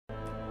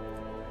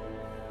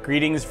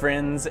Greetings,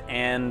 friends,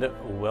 and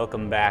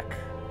welcome back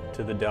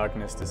to the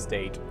Darkness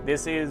Estate.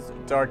 This is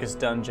Darkest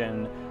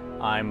Dungeon.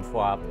 I'm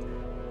Phwop,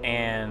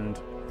 and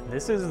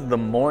this is the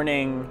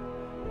morning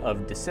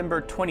of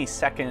December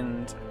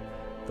 22nd,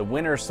 the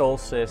winter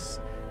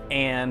solstice,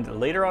 and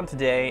later on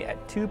today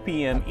at 2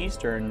 p.m.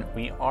 Eastern,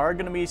 we are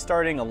going to be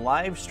starting a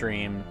live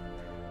stream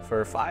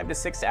for 5 to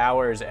 6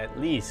 hours at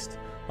least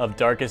of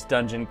Darkest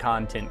Dungeon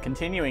content,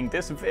 continuing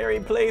this very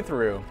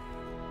playthrough,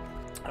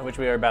 which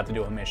we are about to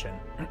do a mission.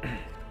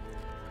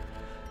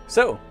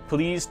 So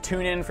please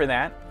tune in for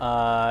that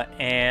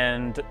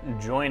and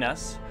join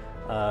us.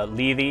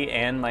 Levi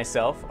and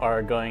myself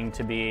are going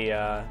to be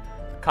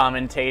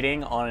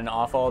commentating on and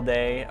off all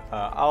day.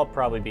 I'll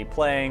probably be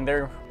playing.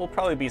 There will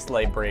probably be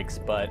slight breaks,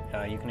 but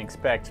you can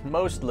expect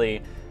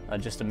mostly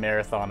just a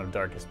marathon of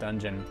Darkest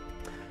Dungeon.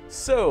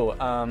 So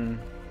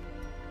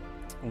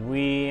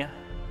we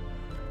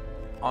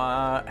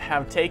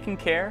have taken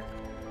care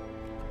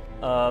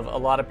of a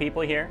lot of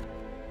people here.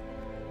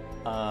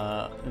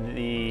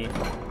 The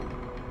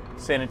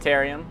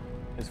sanitarium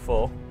is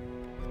full.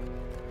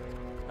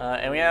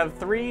 And we have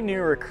 3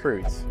 new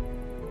recruits.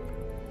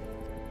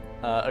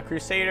 A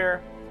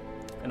crusader,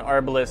 an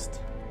arbalist,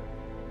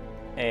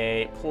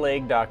 a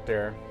plague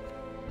doctor,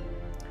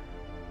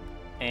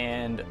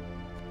 and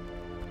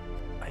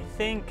I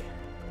think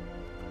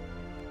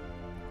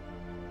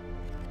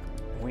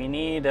we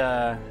need,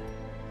 I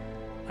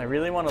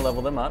really want to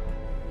level them up.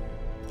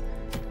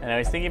 And I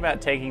was thinking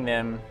about taking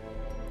them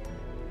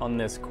on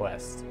this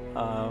quest.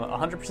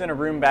 100% of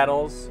room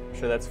battles, I'm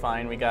sure that's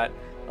fine. We got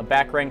a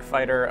back rank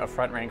fighter, a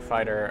front rank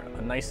fighter,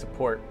 a nice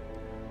support.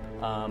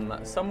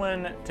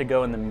 Someone to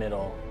go in the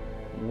middle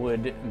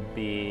would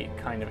be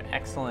kind of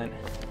excellent.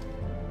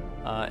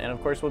 And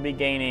of course we'll be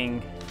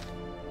gaining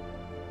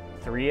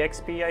 3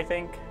 XP, I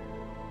think.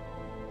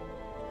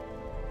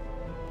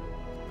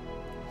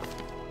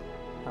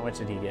 How much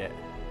did he get?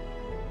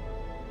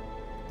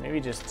 Maybe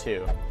just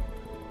 2.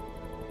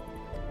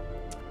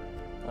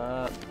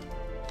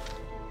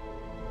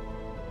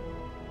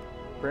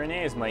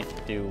 Bernays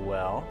might do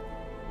well.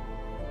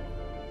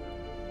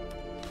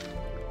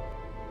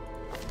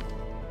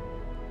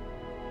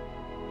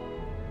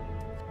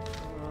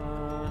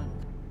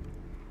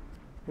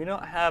 We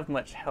don't have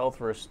much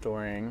health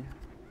restoring.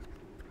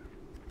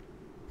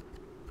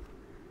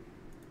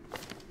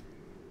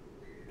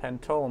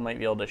 Pentol might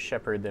be able to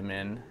shepherd them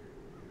in.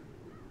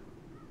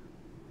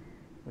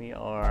 We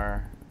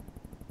are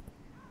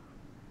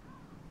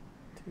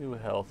 2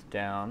 health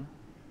down.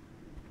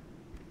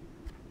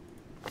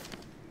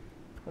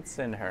 Let's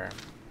send her.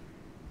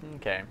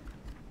 Okay.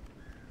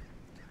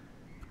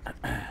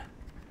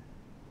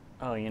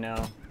 Oh, you know,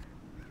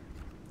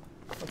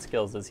 what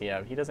skills does he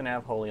have? He doesn't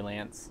have Holy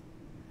Lance,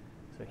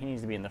 so he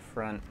needs to be in the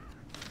front.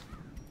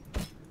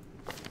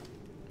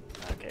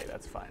 Okay,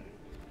 that's fine.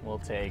 We'll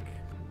take...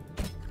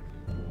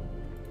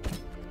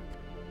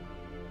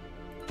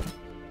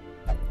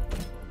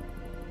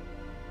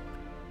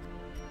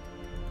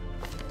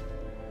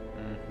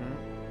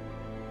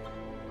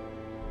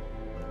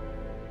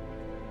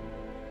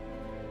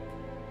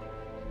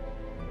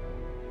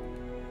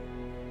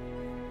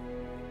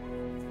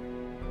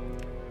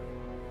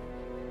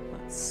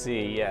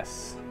 see,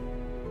 yes.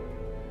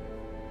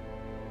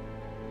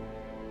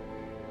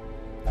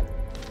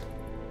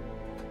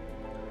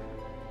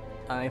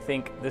 I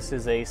think this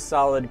is a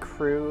solid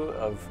crew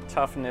of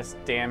toughness,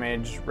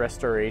 damage,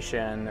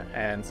 restoration,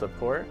 and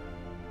support.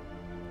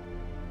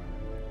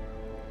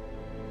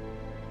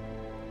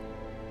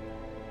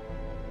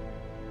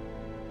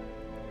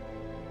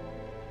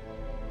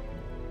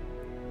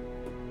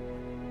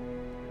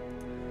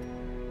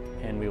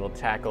 And we will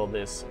tackle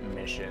this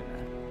mission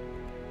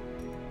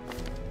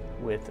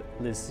with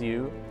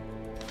Lisieux,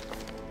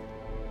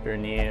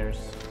 Berniers,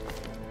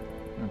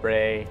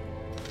 Bray,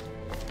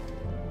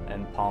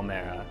 and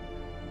Palmera.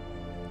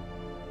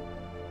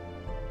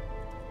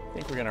 I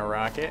think we're gonna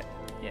rock it.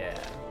 Yeah.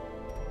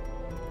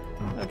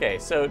 Okay,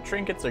 so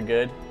trinkets are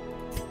good.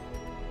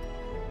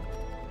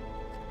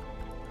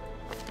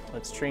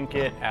 Let's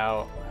trinket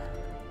out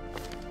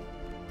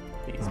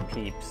these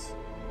peeps.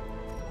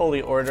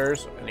 Holy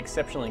Orders, an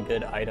exceptionally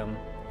good item.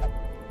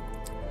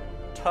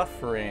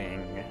 Tough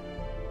Ring.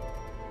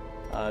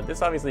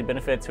 This obviously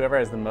benefits whoever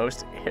has the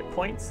most hit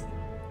points.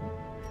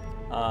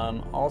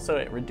 Also,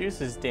 it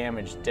reduces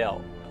damage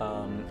dealt,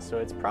 so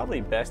it's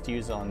probably best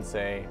used on,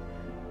 say,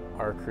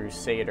 our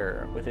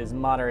Crusader with his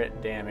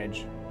moderate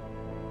damage.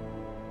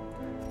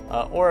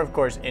 Or, of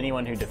course,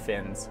 anyone who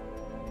defends.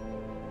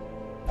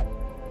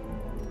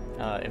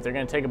 If they're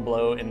going to take a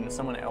blow in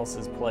someone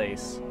else's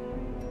place,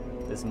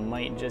 this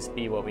might just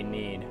be what we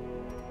need.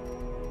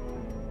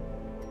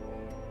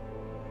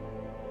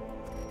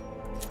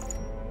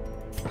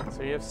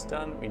 So you have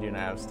stun? We do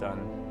not have stun.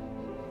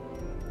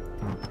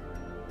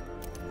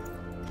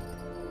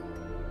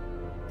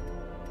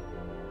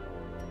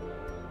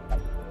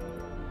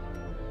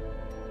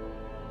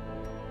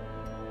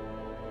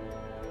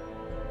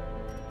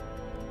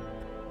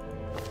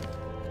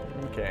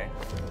 Okay.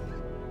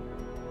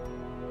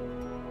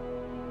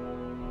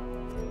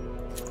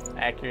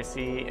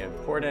 Accuracy,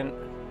 important.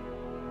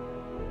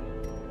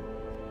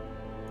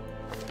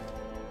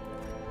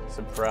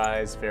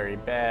 Surprise, very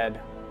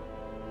bad.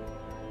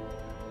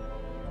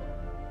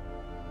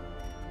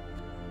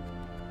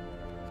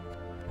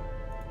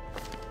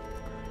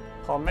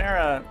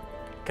 Palmera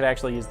could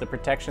actually use the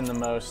protection the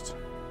most.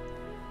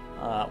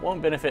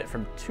 Won't benefit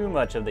from too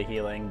much of the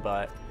healing,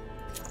 but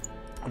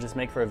will just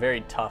make for a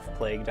very tough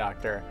Plague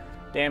Doctor.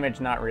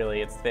 Damage, not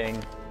really its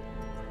thing.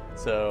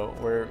 So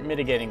we're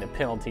mitigating the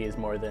penalties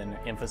more than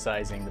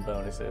emphasizing the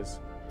bonuses.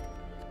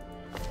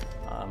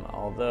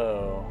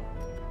 Although,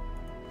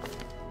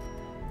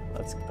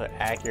 let's put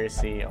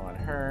accuracy on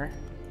her.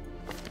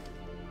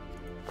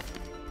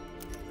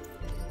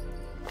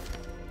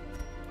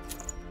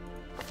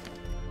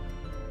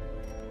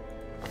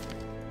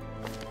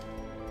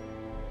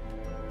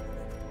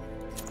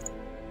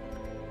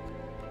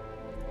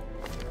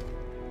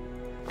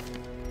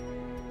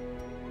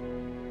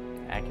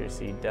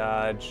 Accuracy,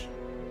 dodge.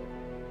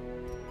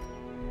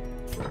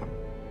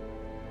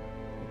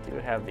 We do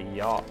have the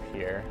Phwop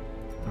here,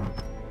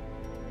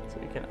 so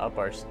we can up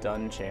our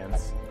stun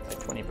chance by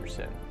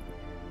 20%.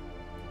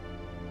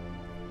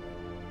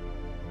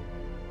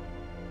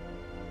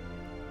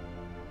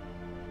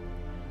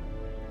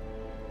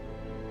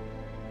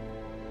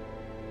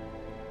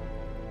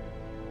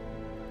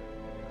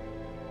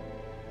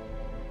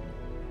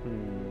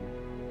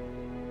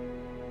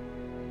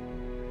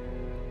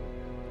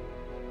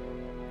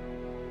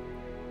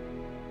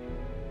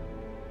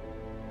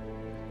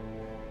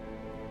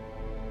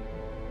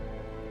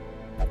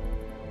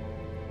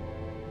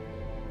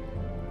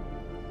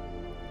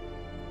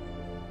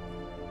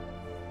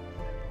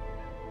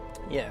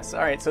 Yes,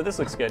 alright, so this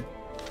looks good.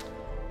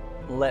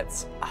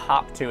 Let's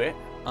hop to it.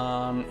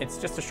 It's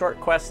just a short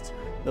quest.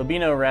 There'll be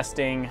no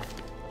resting,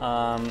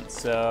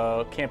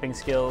 so camping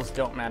skills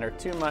don't matter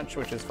too much,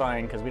 which is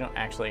fine because we don't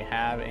actually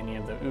have any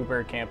of the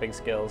uber camping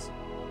skills.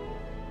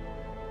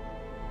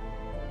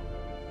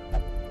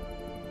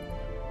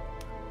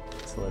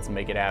 So let's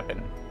make it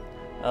happen.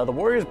 The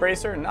Warrior's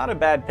Bracer, not a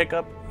bad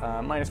pickup.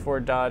 -4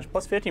 dodge,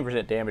 plus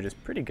 15% damage is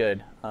pretty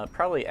good.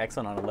 Probably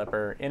excellent on a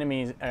leper.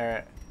 Enemies,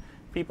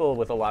 people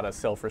with a lot of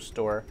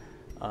self-restore,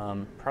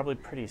 probably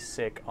pretty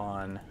sick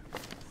on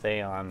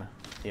Theon,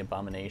 the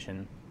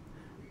Abomination.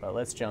 But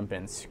let's jump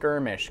in.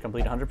 Skirmish,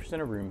 complete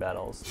 100% of room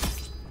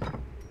battles.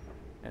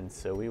 And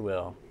so we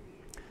will.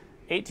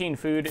 18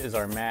 food is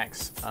our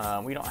max.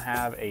 We don't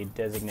have a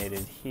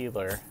designated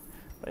healer,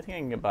 but I think I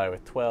can get by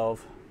with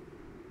 12.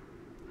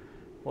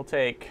 We'll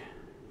take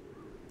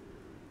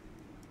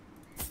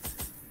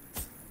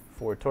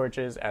 4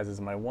 torches, as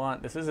is my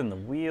want. This is in the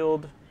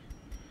Weald.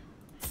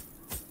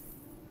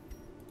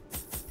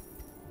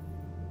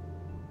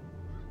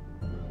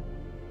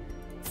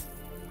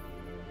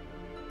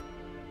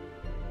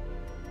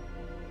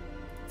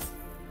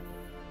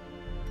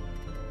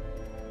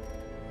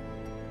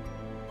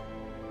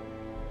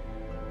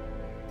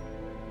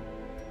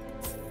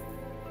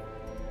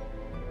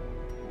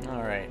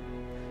 Alright,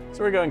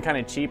 so we're going kind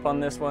of cheap on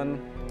this one.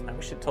 I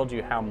wish it told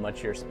you how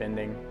much you're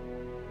spending.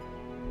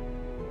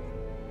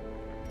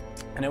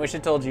 And I wish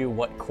it told you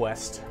what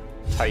quest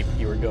type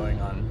you were going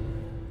on.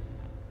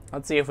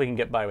 Let's see if we can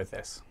get by with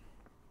this.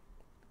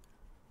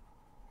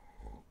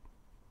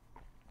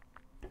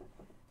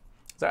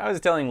 So I was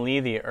telling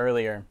Lethe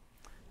earlier,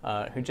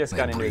 who just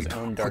got into his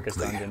own darkest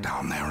dungeon.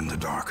 Down there in the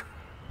dark.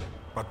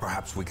 But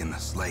perhaps we can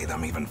slay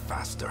them even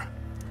faster.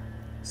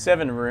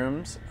 7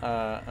 rooms.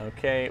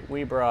 Okay,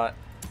 we brought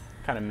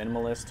kind of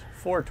minimalist.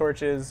 4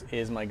 torches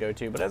is my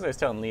go-to, but as I was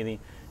telling Lethe,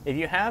 if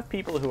you have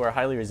people who are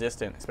highly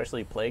resistant,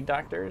 especially plague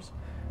doctors,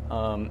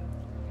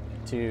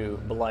 to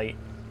blight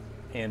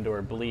and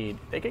or bleed,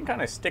 they can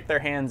kind of stick their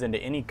hands into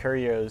any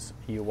curios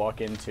you walk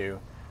into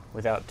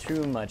without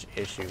too much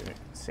issue.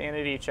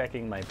 Sanity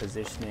checking my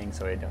positioning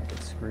so I don't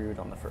get screwed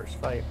on the first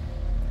fight.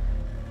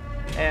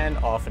 And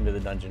off into the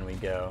dungeon we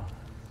go.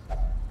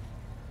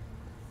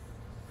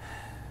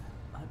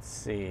 Let's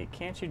see,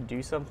 can't you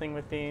do something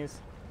with these?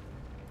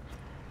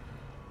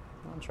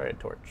 I'll try a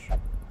torch.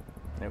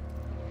 Nope.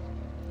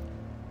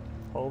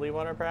 Holy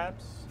water,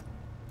 perhaps?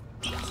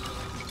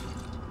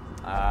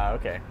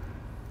 Okay.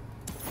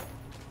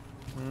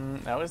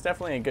 That was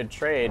definitely a good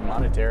trade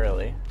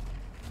monetarily.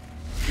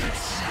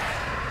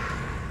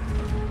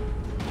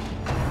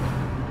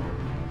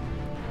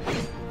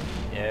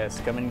 Yes,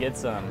 come and get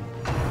some.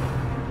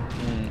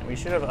 We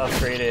should have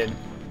upgraded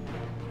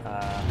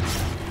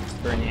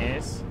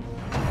Berniers.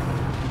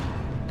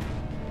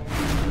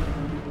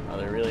 Oh,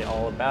 they're really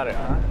all about it,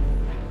 huh?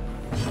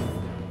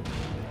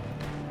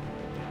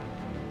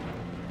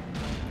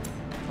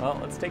 Well,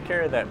 let's take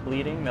care of that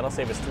bleeding. That'll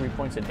save us 3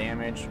 points of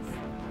damage.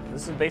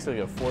 This is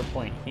basically a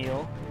 4-point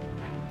heal.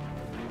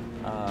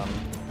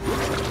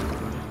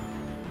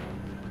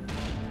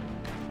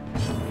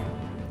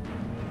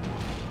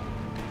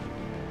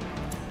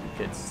 We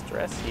could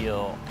stress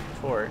heal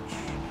torch.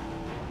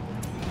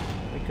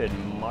 We could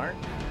mark.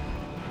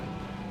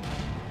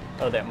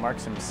 Oh, that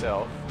marks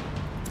himself.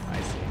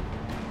 I see.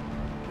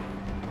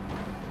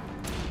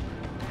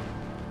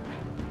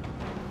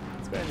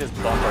 just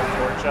bump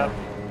our torch up.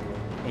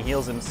 He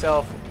heals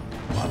himself.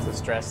 Lots of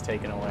stress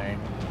taken away.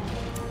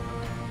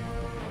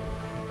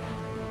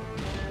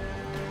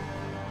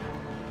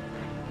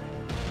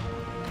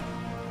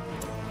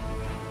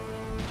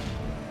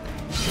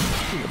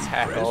 Let's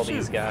hack all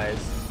these guys.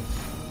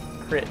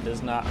 Crit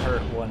does not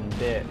hurt one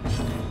bit.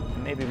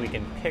 Maybe we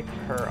can pick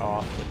her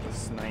off with the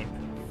snipe.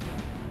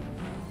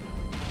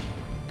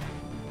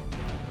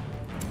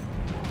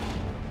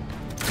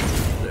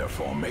 Their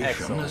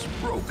formation is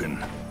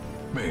broken.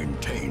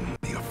 Maintain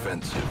the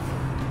offensive.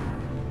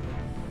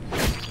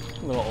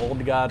 A little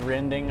old god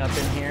rending up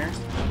in here.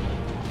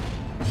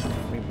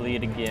 We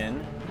bleed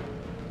again.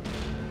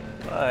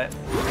 But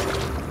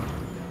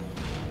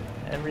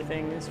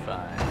everything is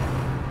fine.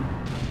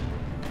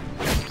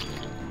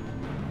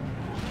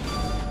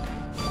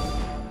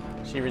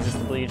 She resists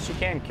the bleed. She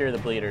can cure the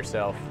bleed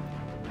herself.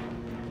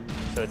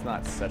 So it's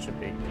not such a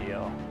big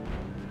deal.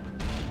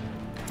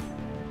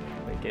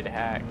 Wicked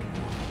hack.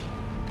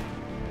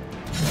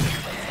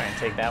 Let's try and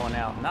take that one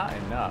out. Not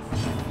enough.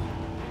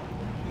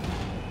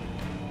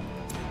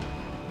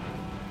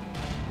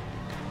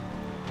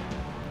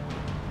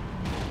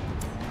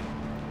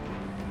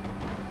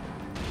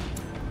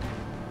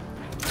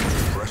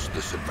 Press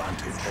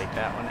disadvantage. Let's take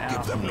that one out.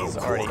 Give them no He's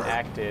already quarter.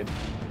 acted.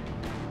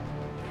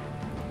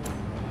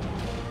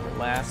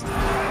 Last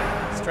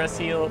stress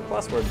heal,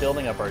 plus we're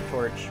building up our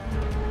torch.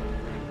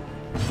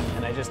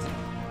 And I just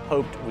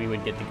hoped we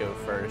would get to go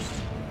first.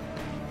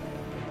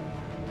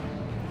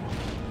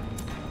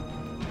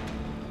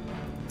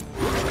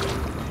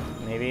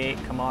 Maybe,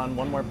 come on,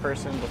 one more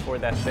person before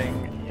that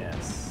thing.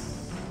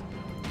 Yes.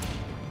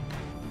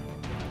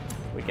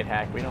 We could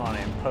hack. We don't want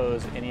to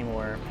impose any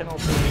more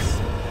penalties.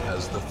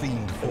 As the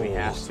fiend falls, We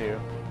have to.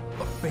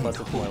 a faint Plus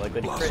it's more hope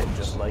likely to crit, blossoms.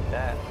 just like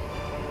that.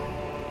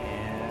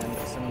 And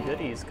some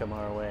goodies come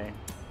our way.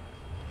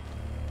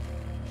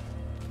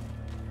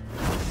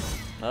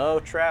 Oh,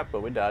 trap,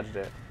 but we dodged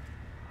it.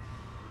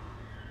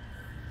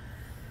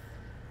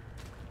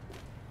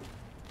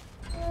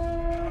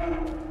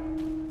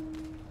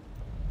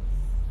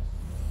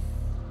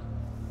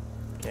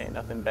 Okay,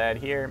 nothing bad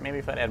here. Maybe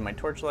if I'd had my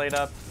torchlight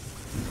up,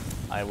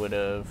 I would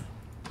have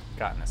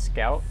gotten a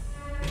scout.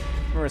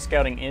 Remember,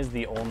 scouting is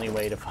the only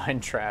way to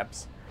find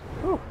traps.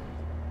 Whew.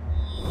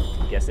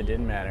 Guess it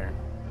didn't matter.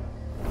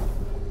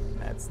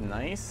 That's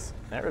nice.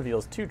 That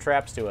reveals 2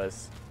 traps to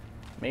us.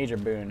 Major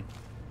boon.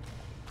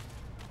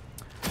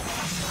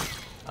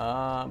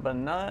 But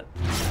not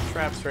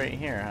traps right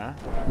here, huh?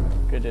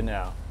 Good to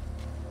know.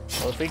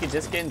 Well, if we could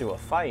just get into a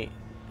fight,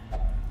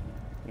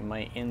 we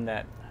might end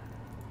that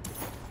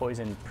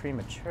poison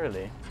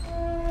prematurely.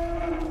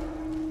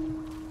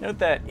 Note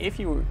that if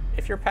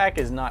your pack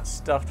is not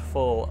stuffed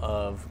full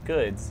of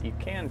goods, you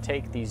can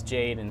take these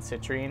jade and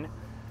citrine.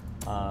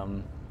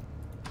 Alright,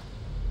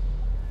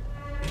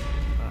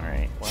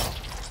 well.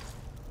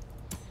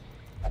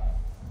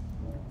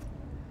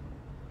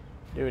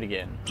 Do it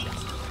again.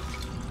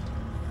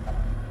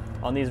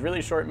 On these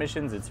really short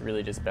missions, it's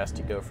really just best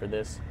to go for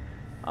this.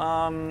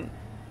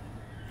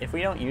 If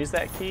we don't use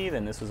that key,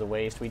 then this was a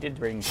waste. We did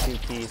bring 2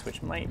 keys,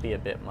 which might be a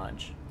bit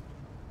much.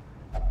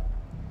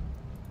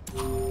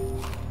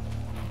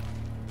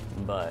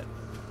 But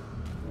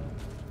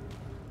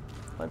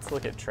let's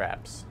look at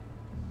traps.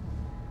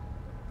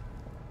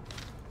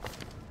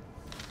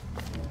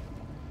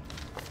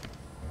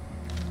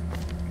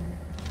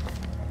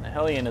 The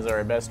Hellion is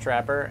our best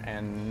trapper,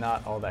 and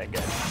not all that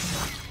good.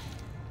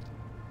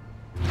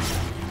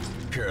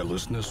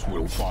 Carelessness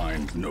will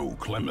find no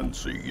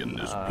clemency in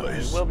this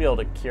place. We'll be able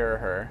to cure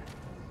her.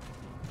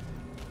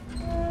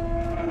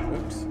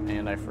 Oops,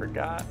 and I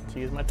forgot to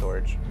use my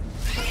torch.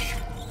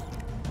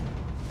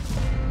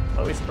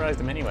 Oh, we surprised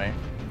him anyway.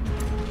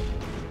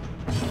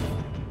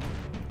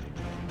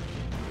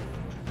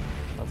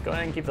 Let's go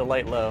ahead and keep the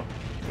light low.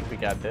 I think we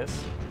got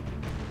this.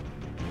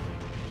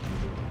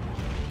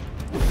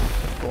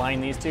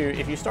 Blind these 2.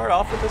 If you start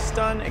off with a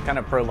stun, it kind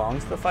of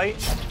prolongs the fight,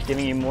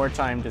 giving you more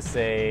time to,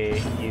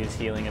 say, use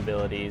healing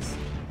abilities.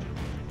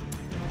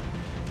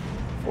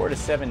 4 to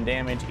 7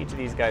 damage. Each of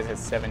these guys has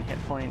 7 hit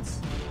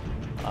points.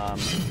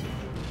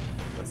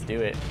 Let's do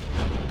it.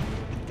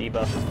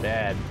 Debuff is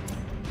bad.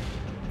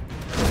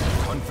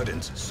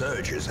 Confidence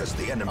surges as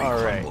the enemy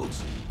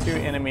crumbles. 2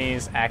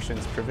 enemies,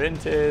 actions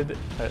prevented.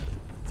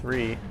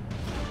 3.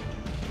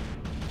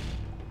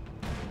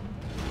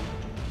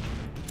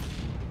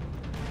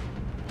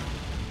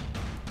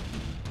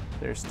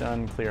 They're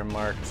stunned, clear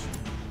marked.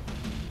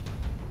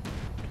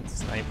 Can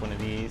snipe one of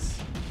these.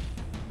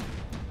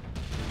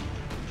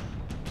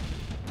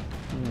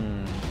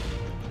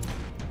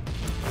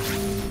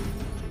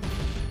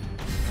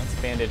 Let's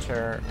bandage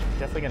her.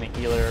 Definitely gonna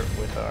heal her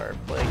with our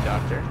Plague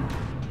Doctor.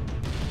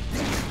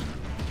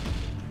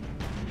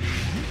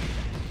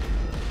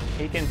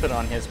 He can put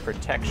on his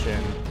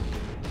protection.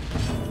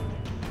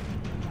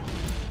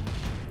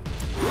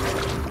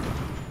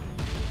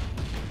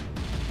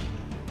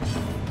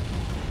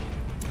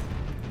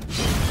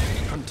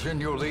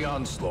 Continue the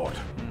onslaught.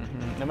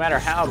 no matter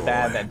how Destroy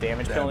bad that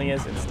damage them penalty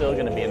is, it's still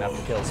going to be enough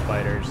to kill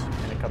spiders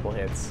in a couple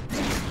hits.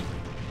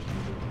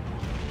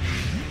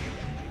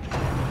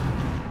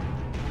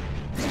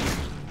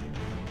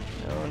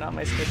 No, not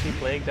my squishy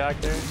plague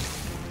doctor.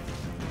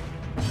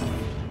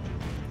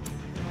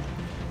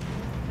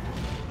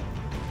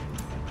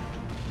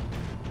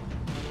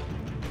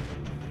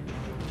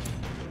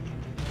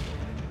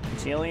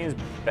 She only used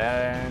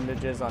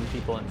bandages on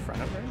people in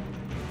front of her?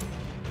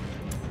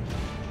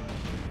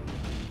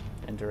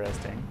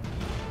 Interesting.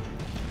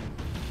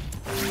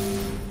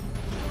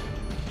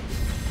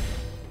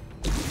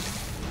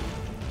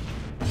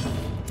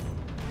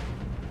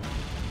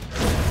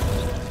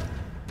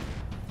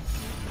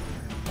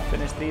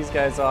 Finish these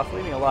guys off,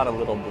 leaving a lot of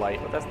little blight,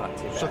 but that's not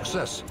too bad.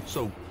 Success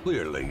so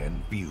clearly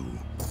in view.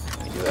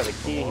 We do have a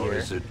key Or here.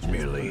 is it which is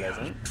merely a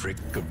pleasant. trick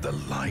of the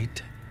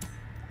light?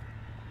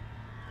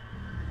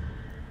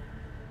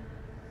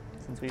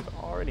 Since we've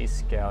already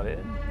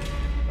scouted,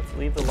 let's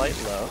leave the light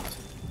low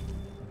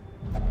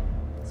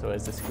so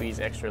as to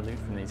squeeze extra loot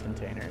from these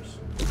containers.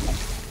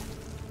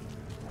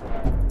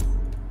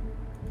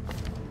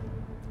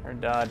 Our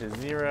dodge is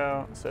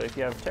 0, so if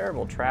you have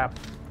terrible trap,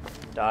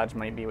 dodge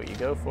might be what you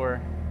go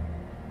for,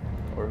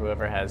 or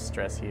whoever has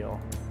stress heal.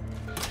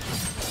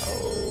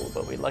 Oh,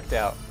 but we lucked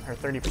out. Her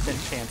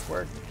 30% chance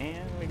worked,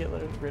 and we get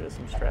rid of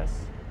some stress.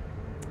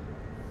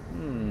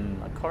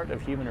 A cart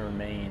of human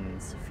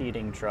remains,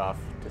 feeding trough,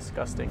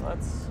 disgusting.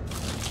 Let's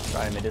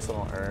try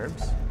medicinal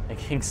herbs,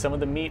 making some of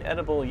the meat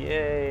edible.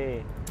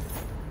 Yay!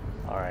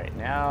 All right,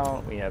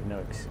 now we have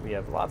we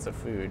have lots of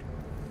food.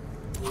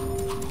 Let's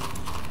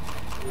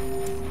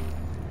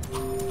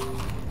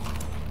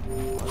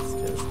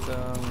just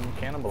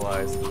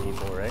cannibalize the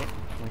people, right?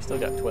 We still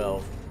got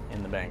 12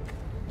 in the bank.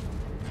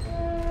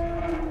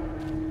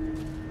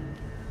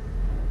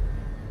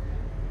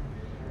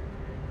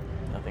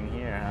 Nothing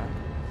here, huh?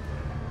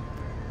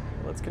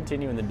 Let's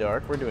continue in the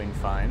dark. We're doing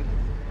fine.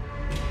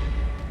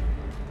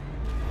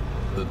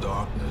 The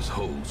darkness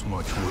holds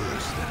much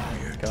worse than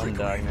mere Come, trickery.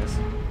 darkness.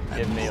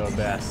 Give me your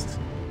best.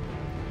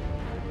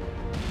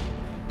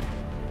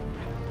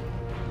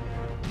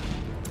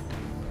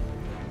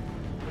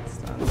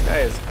 Stun. This guy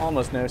has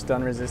almost no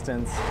stun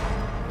resistance.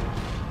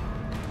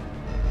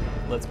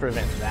 Let's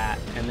prevent that,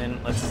 and then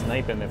let's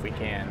snipe him if we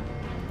can.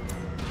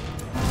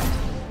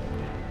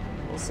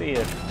 We'll see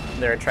if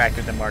they're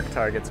attracted to marked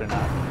targets or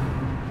not.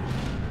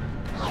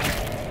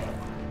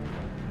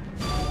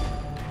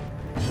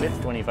 With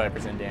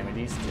 25% damage,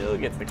 he still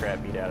gets the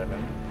crap beat out of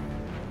him.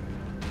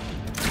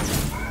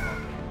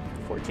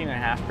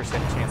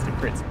 14.5% chance to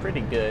crit's pretty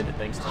good,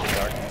 thanks to the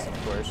darkness,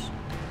 of course.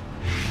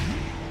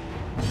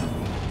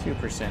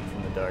 2%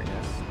 from the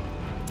darkness.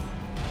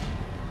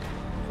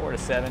 4 to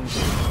 7.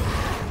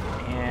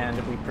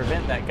 And we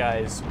prevent that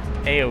guy's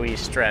AoE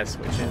stress,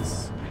 which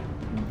is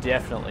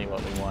definitely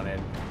what we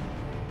wanted.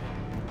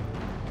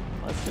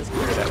 Let's just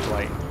clear that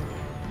blight.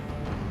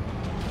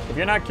 If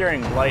you're not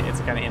curing blight,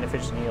 it's a kind of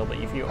inefficient heal, but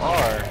if you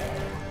are,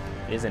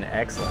 it is an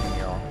excellent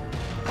heal.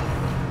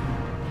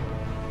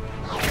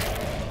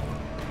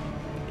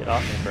 Get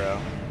off me, bro.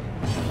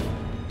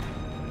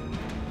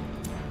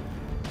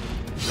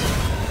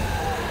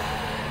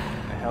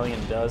 The Hellion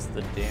does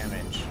the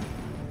damage.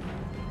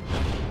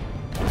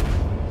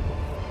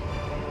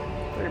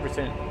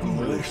 30% move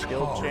Foolish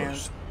skill horrors.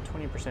 chance,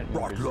 20% move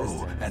Brought low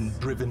resistance. and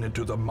driven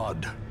into the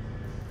mud.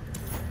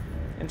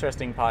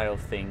 Interesting pile of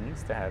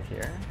things to have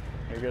here.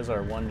 Here goes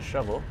our one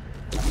shovel.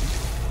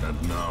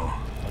 And now,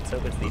 Let's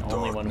hope it's the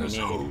only one we darkness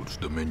need. holds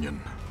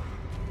dominion.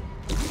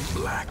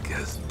 Black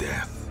as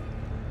death.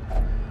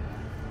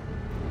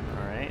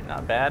 Alright,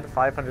 not bad.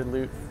 500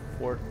 loot,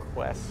 4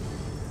 quests,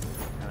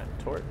 and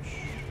a torch.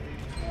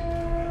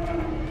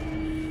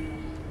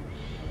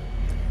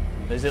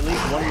 There's at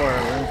least one more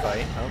room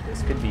fight. Oh,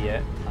 this could be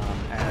it,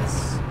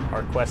 as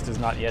our quest is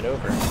not yet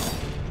over.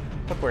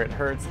 Look where it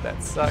hurts,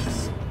 that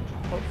sucks.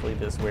 Hopefully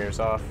this wears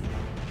off.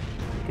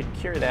 We could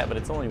cure that, but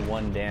it's only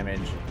 1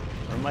 damage.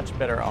 We're much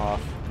better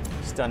off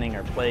stunning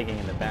or plaguing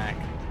in the back.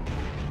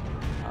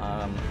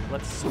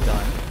 Let's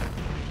stun.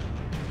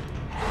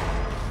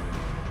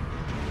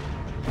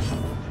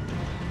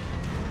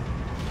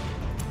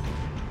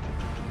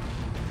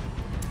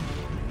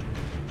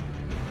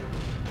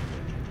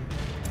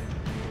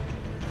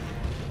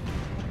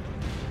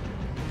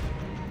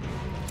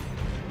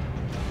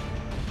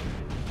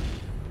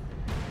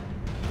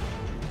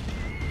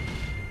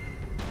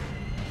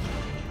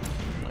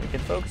 We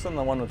can focus on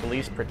the one with the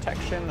least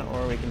protection,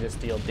 or we can just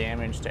deal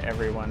damage to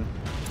everyone.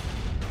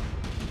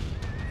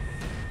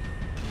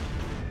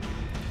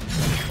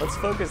 Let's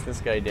focus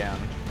this guy down.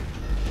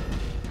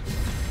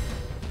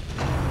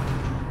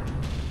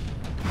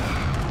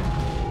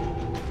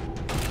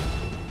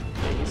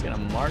 Okay, he's gonna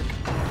mark.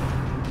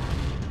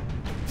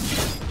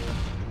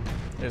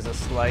 There's a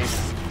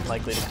slice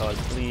likely to cause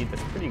bleed.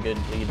 That's pretty good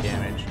bleed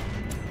damage.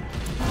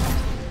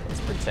 Let's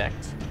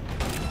protect.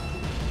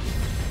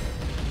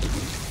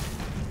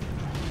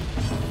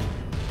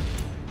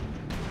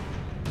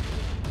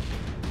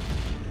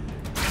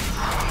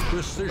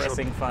 Precision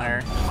Pressing fire.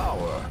 and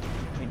power.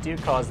 We do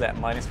cause that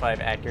 -5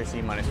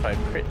 accuracy, -5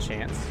 crit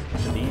chance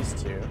to these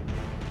two.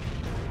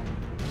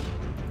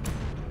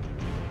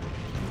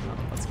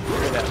 Let's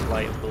clear that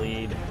light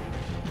bleed,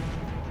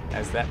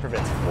 as that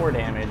prevents 4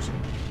 damage.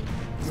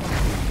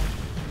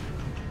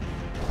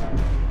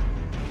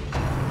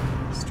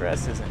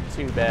 Stress isn't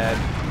too bad.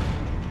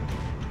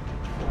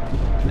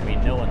 I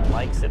mean, no one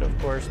likes it, of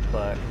course,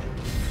 but...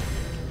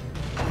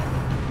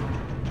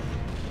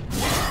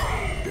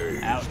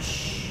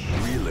 Ouch.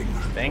 Reeling.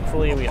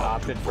 Thankfully, we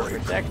opted for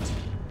Protect.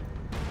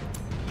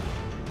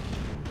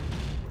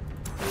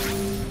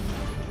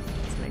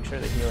 Let's make sure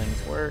the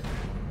healings work.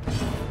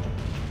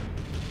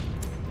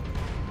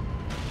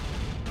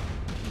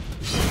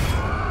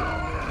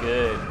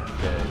 Good,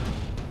 good.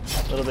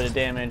 A little bit of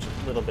damage,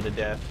 a little bit of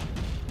death.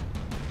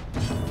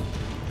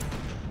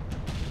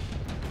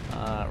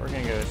 We're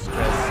gonna go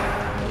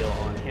stress heal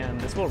on him.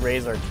 This will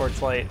raise our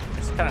torchlight.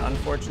 It's kind of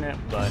unfortunate,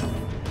 but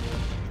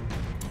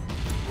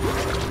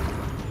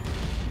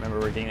remember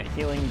we're getting a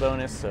healing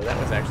bonus, so that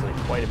was actually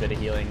quite a bit of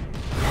healing.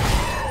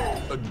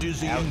 A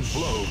dizzying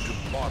blow to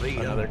body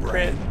Another and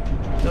crit.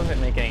 brain. Doesn't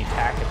make any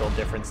tactical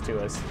difference to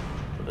us,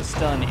 but the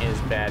stun is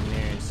bad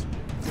news.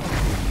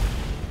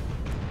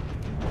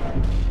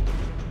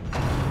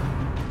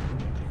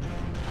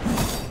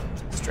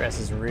 Stress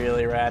is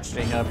really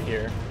ratcheting up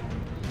here.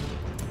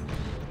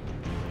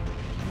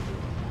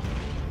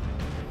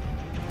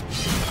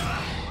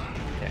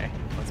 Okay,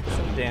 let's put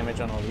some damage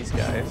on all these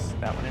guys.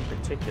 That one in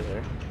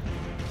particular.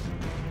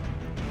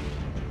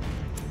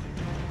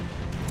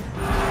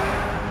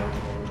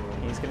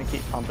 He's gonna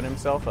keep pumping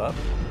himself up.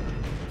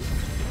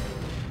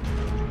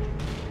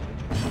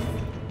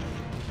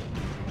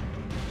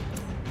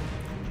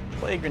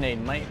 Plague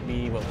Grenade might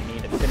be what we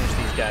need to finish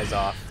these guys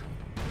off.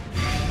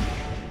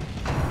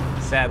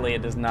 Sadly,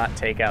 it does not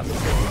take out the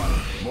full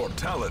one.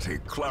 Mortality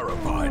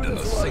clarified in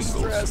a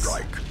single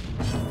strike.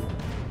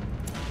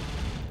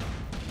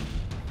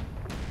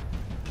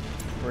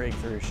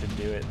 Breakthrough should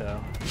do it, though.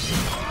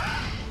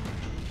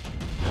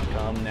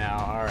 Come now,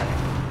 alright.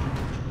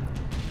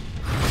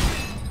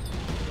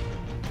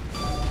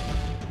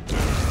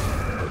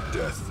 A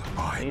death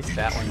by At least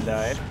that one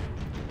died.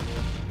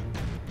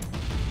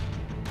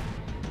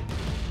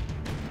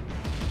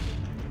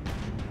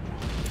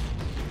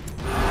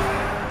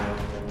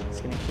 He's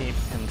gonna keep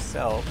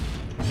himself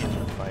in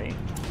the fight.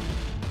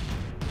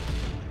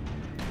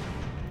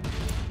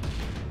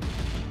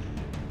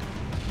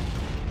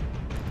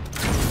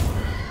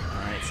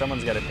 Alright,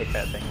 someone's gotta pick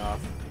that thing off.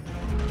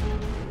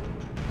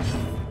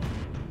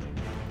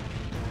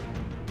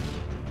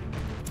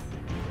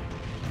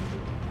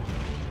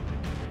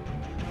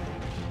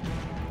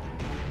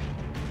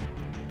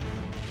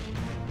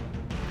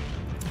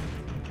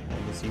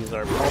 We'll just use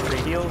our paltry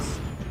heals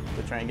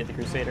to try and get the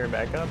Crusader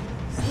back up.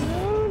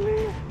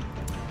 Slowly.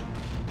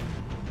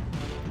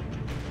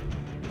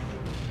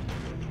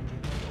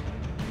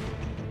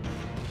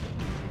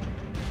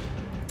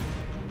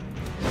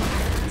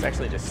 Let's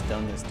actually just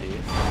stun this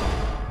dude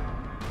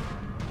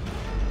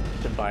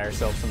to buy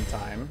ourselves some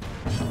time.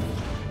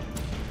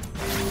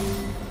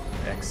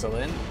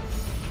 Excellent.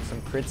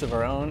 Some crits of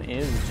our own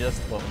is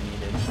just what we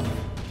needed.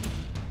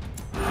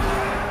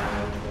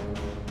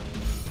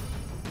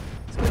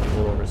 Let's get a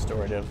little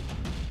restorative.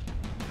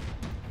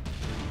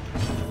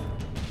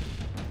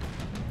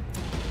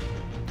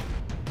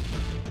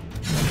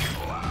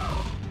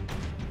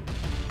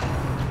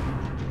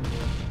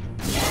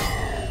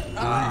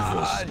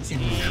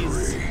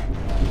 injury.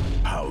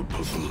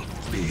 Palpable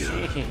fear.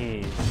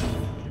 Jeez.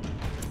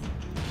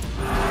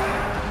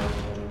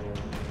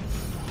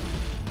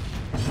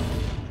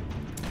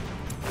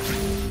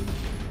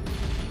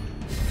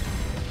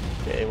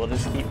 Okay, we'll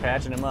just keep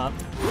patching him up.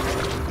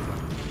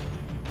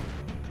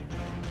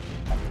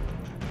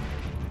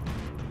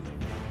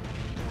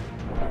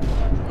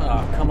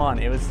 Oh, come on.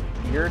 It was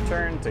your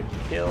turn to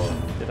kill.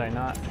 Did I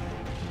not?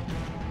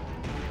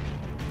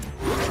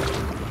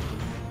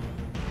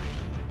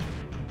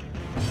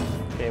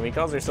 Okay, we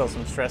caused ourselves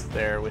some stress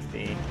there with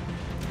the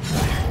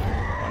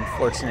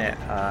unfortunate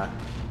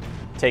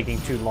taking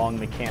too long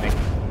mechanic,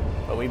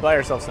 but we buy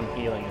ourselves some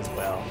healing as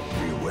well.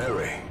 Be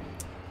wary.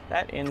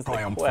 That ends the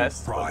Triumphant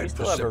quest, but we pride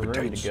still have a room to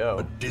precipitates go.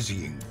 a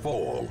dizzying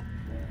fall.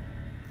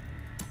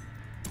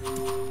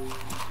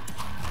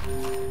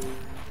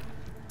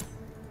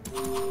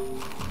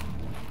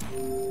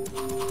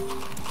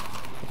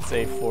 Let's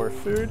save for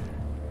food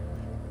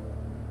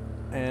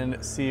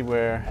and see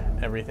where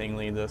everything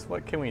leads us.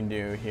 What can we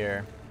do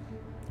here?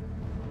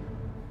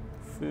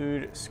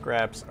 Food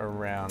scraps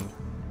around.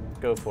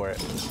 Go for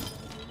it.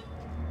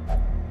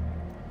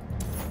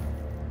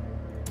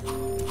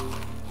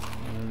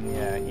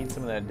 Yeah, eat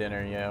some of that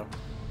dinner, yo.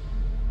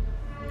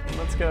 And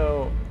let's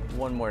go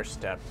one more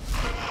step.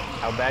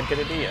 How bad could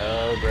it be?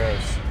 Oh,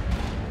 gross.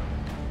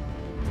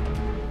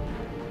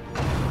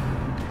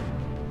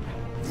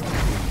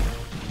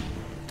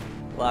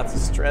 Lots of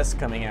stress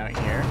coming out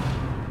here.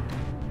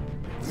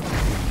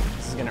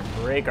 This is gonna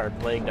break our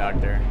Plague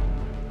Doctor.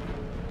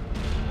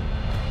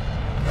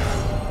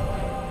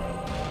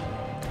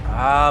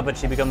 Ah, but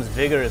she becomes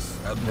vigorous.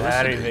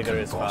 Very Adversity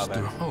vigorous, can foster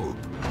father. hope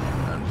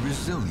and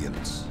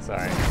resilience.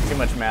 Sorry, too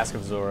much Mask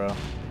of Zorro.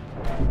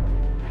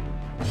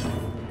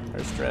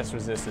 Her stress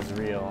resist is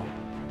real.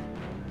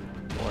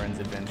 Warren's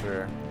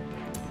adventurer.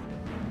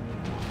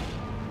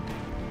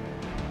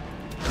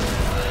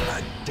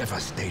 A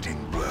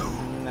devastating blow.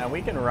 Now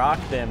we can rock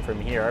them from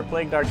here. Our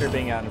Plague Doctor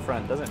being out in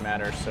front doesn't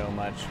matter so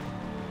much.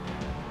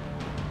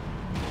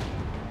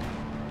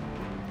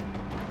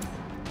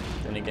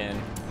 Then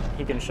again,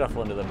 he can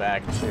shuffle into the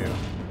back too.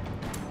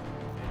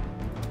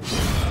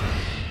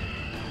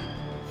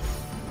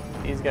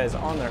 These guys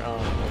on their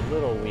own are a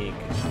little weak.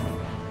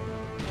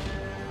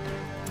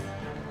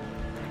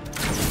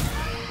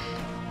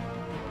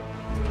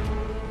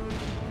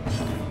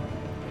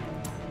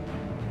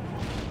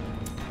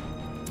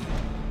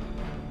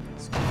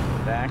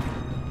 Back.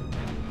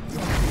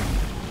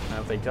 Now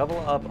if they double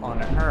up on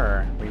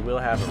her, we will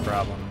have a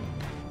problem.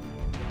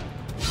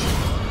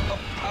 A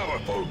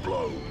powerful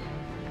blow.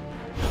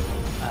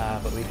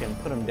 But we can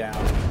put them down,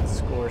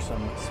 score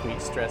some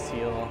sweet stress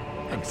heal.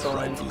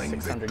 Excellent. trifling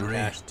 600 victory.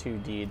 cash, 2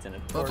 deeds, and a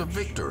torch. But a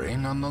victory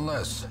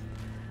nonetheless.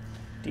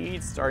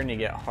 Deeds starting to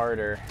get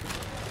harder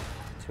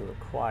to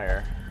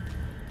acquire.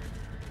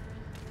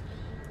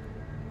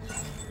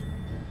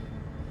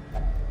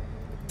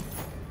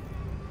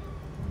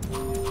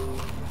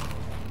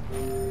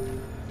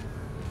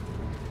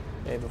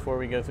 Okay, before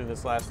we go through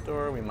this last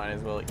door, we might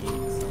as well eat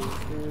some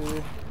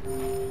food.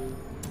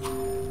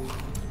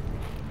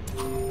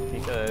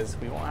 Because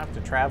we won't have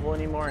to travel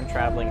anymore, and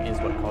traveling is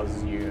what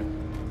causes you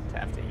to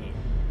have to eat.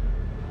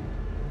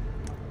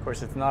 Of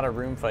course, it's not a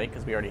room fight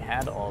because we already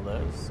had all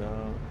those,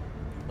 so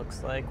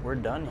looks like we're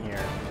done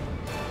here.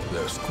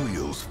 Their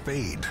squeals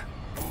fade.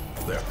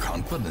 Their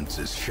confidence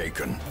is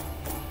shaken.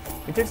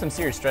 We took some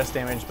serious stress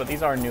damage, but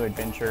these are new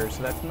adventurers,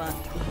 so that's not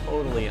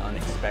totally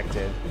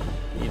unexpected.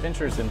 The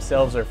adventurers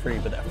themselves are free,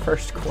 but that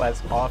first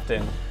quest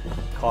often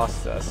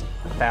costs us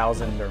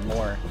 1,000 or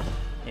more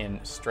in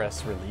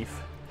stress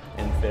relief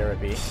and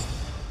therapy.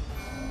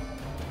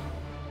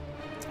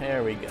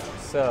 There we go.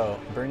 So,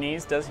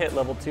 Bernice does hit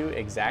level 2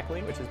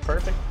 exactly, which is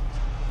perfect.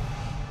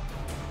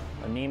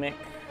 Anemic,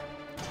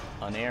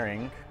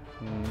 unerring.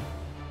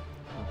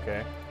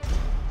 Okay.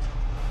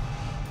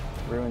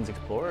 Ruins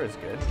Explorer is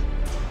good.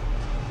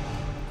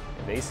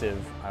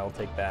 Evasive, I'll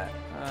take that.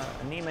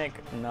 Anemic,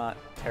 not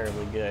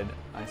terribly good.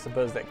 I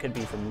suppose that could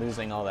be from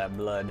losing all that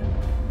blood.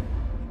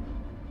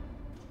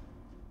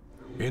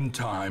 In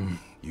time,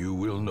 you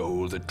will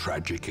know the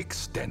tragic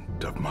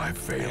extent of my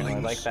failings. And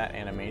I like that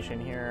animation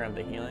here of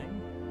the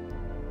healing.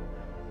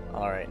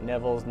 Alright,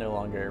 Neville's no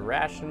longer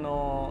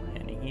irrational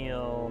and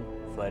healed.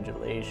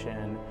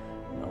 Flagellation,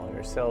 no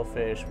longer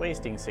selfish.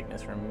 Wasting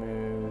sickness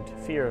removed.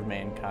 Fear of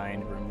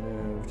mankind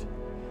removed.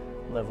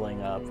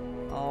 Leveling up,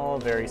 all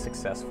very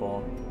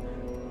successful.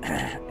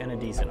 And a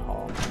decent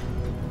haul.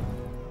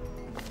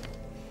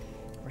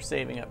 We're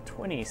saving up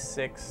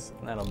 26,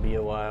 and that'll be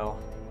a while.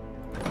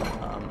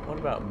 What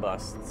about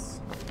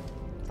busts?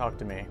 Talk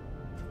to me.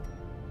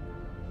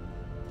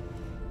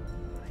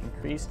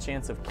 Increased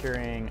chance of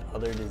curing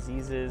other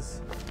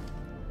diseases.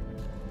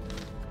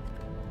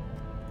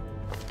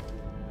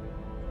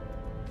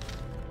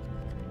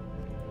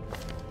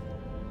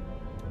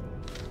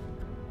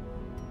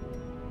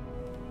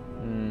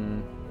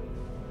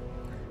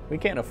 We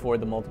can't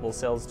afford the multiple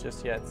cells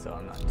just yet, so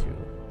I'm not too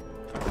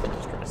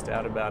stressed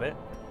out about it.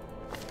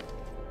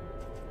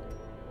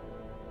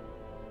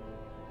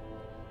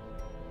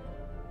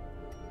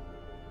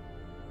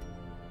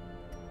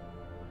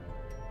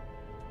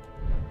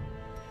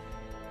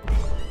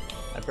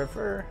 I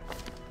prefer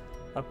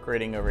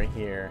upgrading over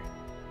here.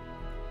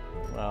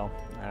 Well,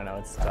 I don't know,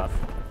 it's tough.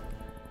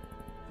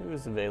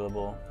 Who's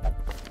available?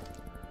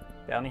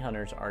 Bounty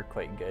hunters are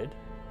quite good.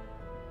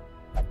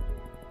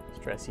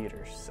 Stress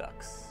eater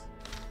sucks.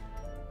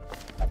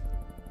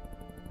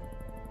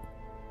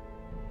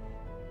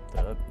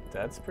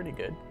 That's pretty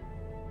good.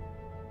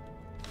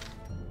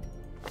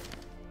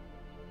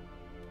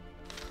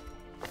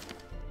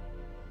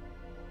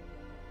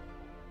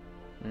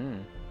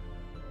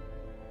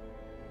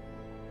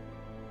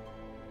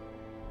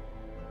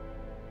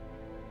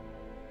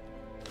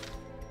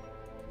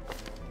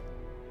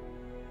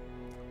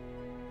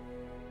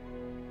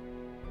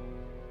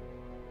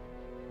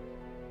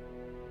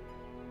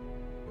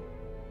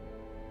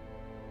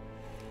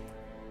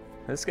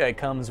 This guy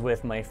comes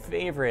with my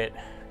favorite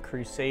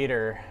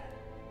Crusader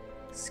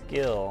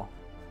skill.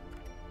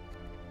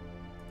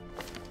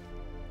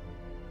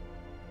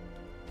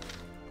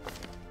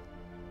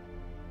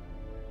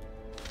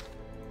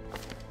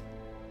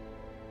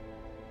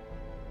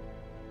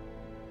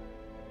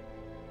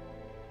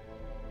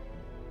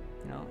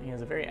 No, he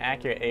has a very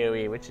accurate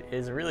AoE, which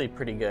is really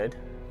pretty good.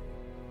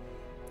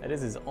 That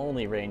is his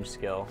only range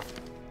skill.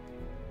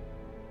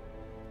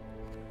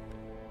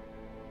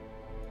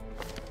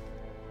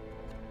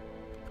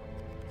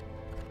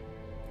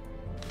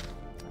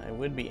 I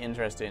would be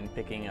interested in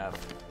picking up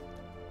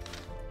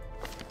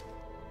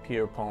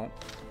Pure Pont.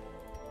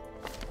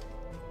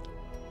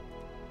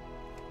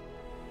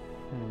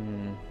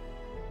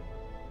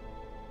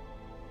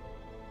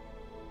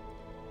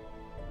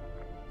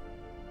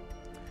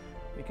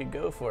 We could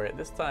go for it.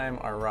 This time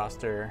our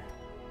roster,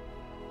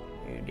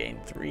 we could gain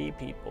 3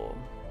 people.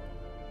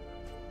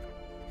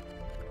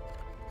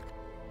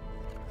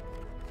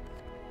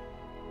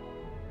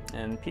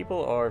 And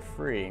people are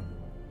free.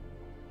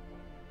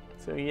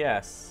 So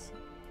yes.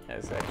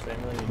 Yes, actually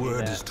I'm willing to do that.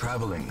 Word is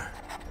traveling.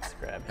 Let's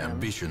grab him.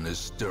 Ambition is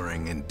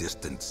stirring in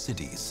distant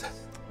cities.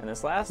 And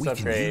this last We can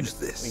upgrade, use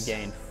this. we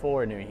gained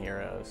 4 new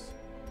heroes.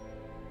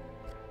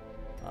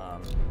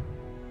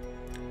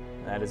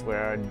 That is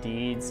where our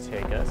deeds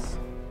take us.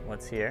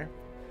 What's here?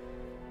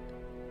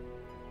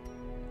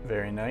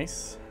 Very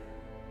nice.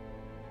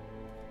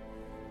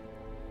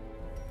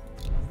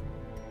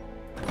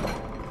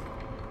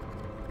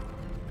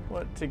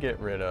 What to get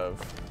rid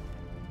of?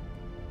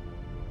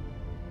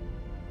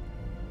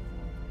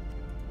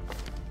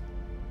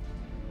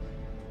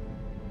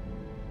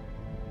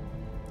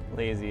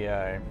 Lazy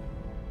eye.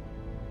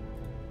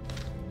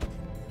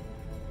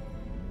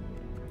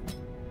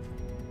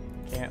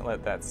 Can't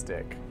let that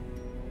stick.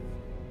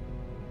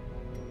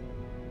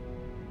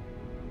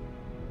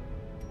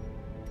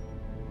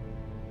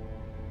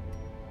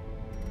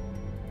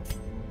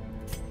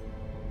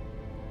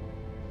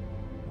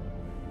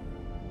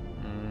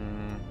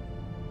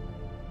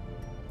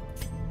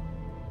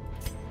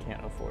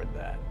 Can't afford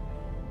that.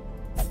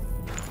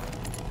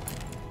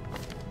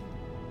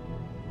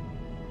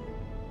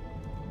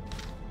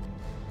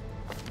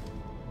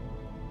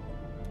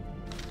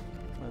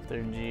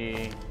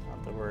 Lethargy,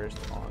 not the worst.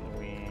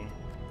 Ennui.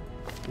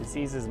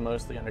 Disease is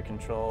mostly under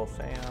control.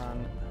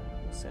 Theon,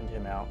 we'll send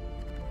him out.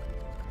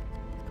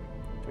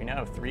 Do we now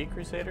have 3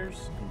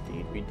 Crusaders?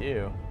 Indeed we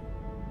do.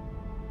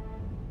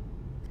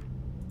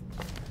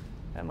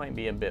 That might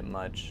be a bit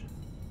much.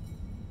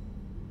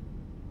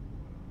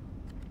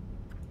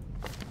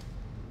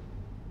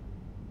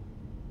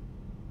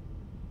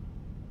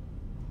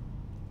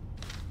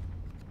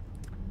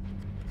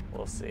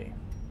 We'll see.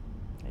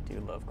 I do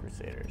love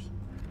Crusaders.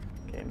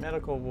 Okay,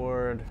 medical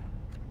ward.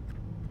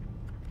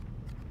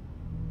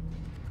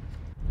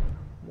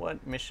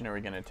 What mission are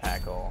we going to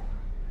tackle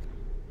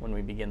when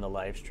we begin the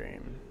live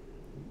stream?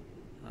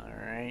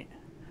 Alright.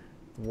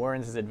 The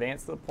Warrens has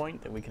advanced to the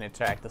point that we can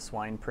attack the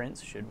Swine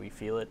Prince should we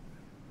feel it.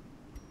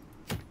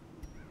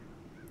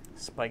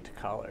 Spiked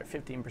collar,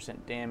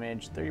 15%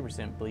 damage,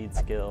 30% bleed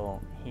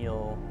skill,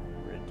 heal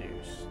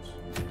reduced.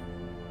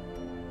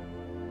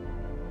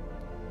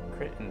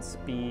 Crit and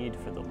speed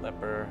for the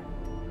leper.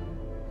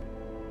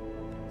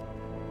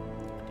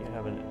 I do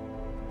have a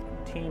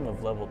team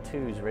of level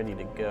 2s ready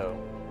to go.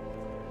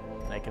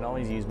 And I can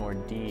always use more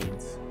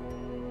deeds.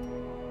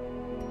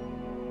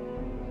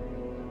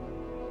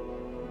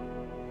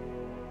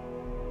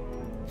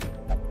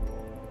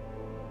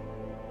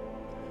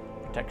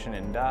 Protection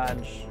and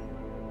dodge.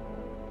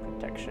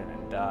 Protection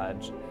and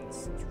dodge and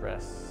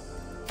stress.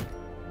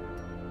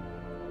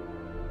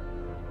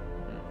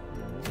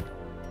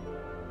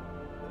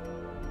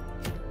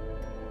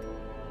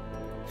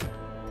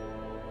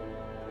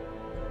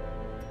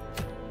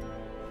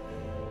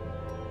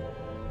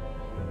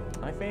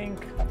 I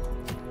think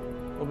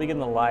we'll begin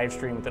the live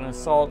stream with an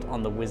assault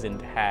on the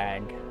wizened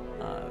hag.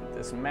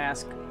 This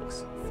mask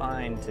looks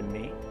fine to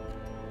me.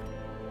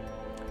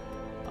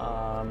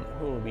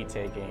 Who will be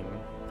taking?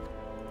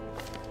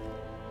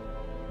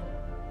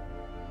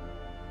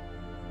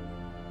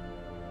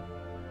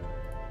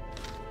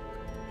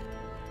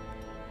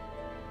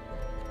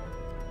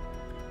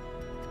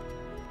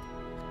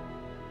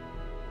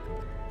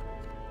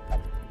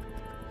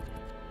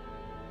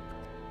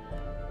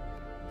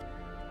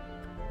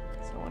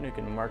 Someone who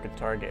can mark a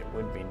target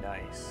would be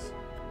nice.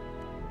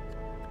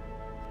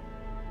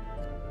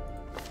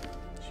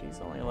 She's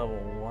only level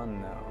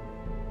 1 though.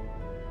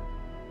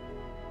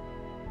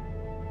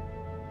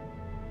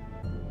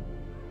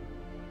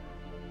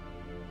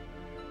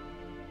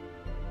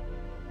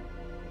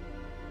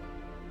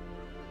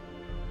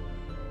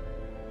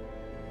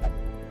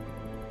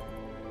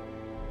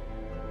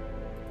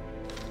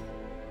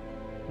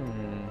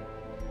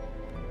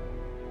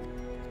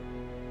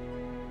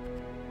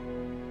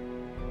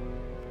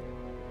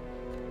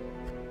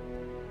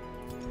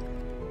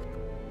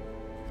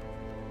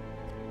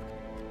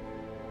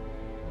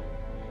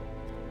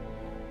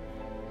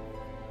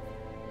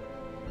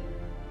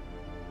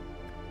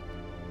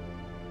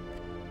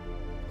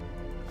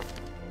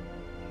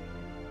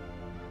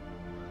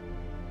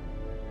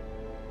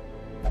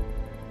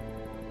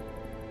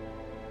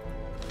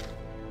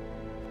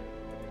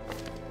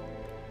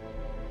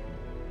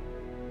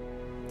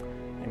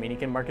 I mean, he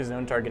can mark his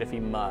own target if he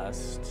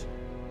must.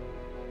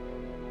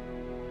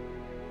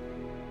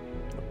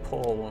 The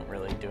pull won't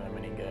really do him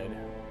any good.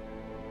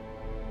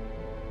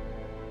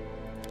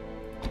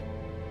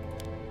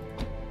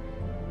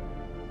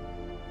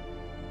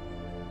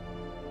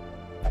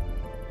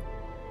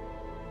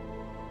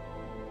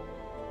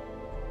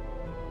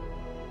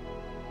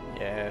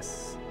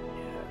 Yes,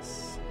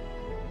 yes.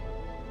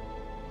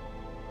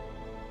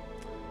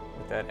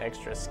 With that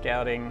extra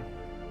scouting.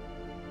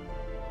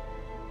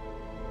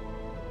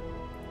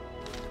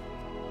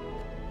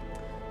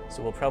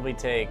 So we'll probably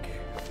take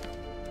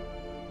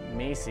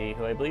Macy,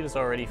 who I believe is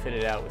already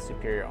fitted out with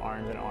superior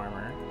arms and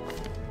armor.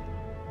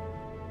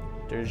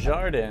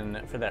 Desjardins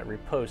for that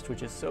riposte,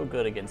 which is so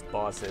good against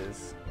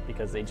bosses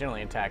because they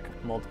generally attack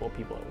multiple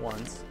people at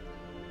once.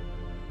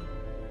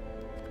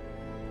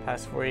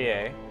 Pass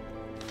Fourier.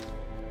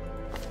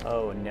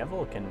 Oh,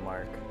 Neville can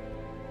mark.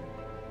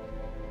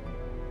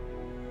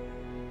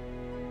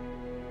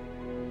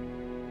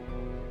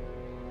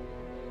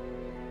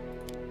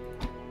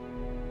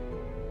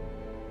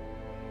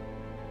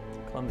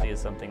 Clumsy is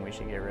something we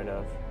should get rid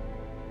of.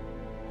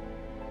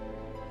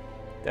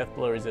 Death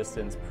blow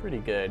resistance, pretty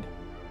good.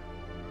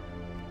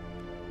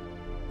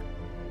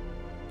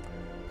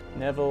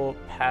 Neville,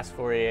 Pass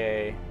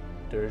Fourier,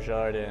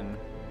 Desjardins,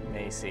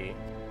 Macy.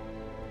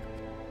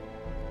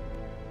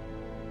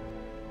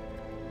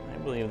 I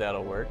believe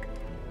that'll work.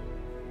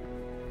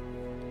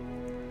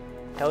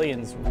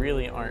 Hellions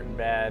really aren't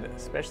bad,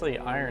 especially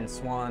Iron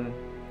Swan.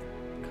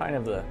 Kind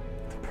of the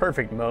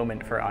perfect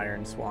moment for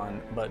Iron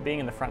Swan, but being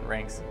in the front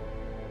ranks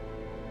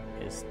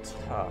is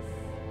tough.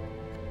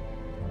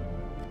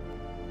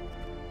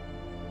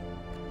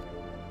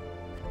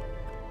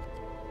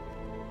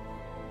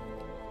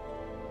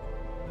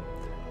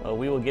 Well,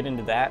 we will get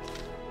into that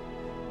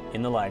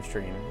in the live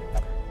stream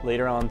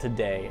later on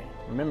today.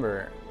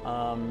 Remember,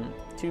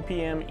 2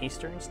 p.m.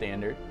 Eastern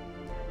Standard,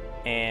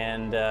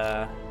 and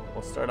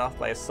we'll start off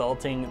by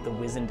assaulting the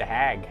wizened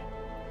hag.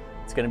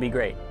 It's going to be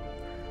great.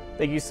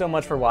 Thank you so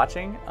much for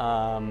watching.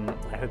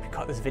 I hope you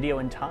caught this video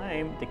in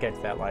time to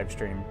catch that live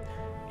stream,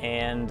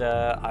 and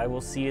I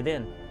will see you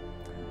then.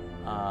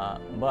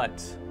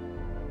 But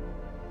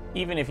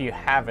even if you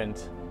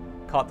haven't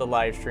caught the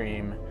live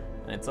stream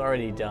and it's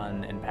already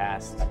done and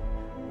passed,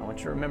 I want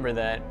you to remember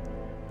that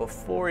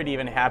before it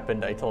even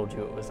happened, I told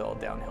you it was all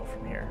downhill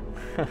from here.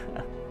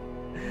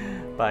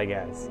 Bye,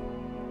 guys.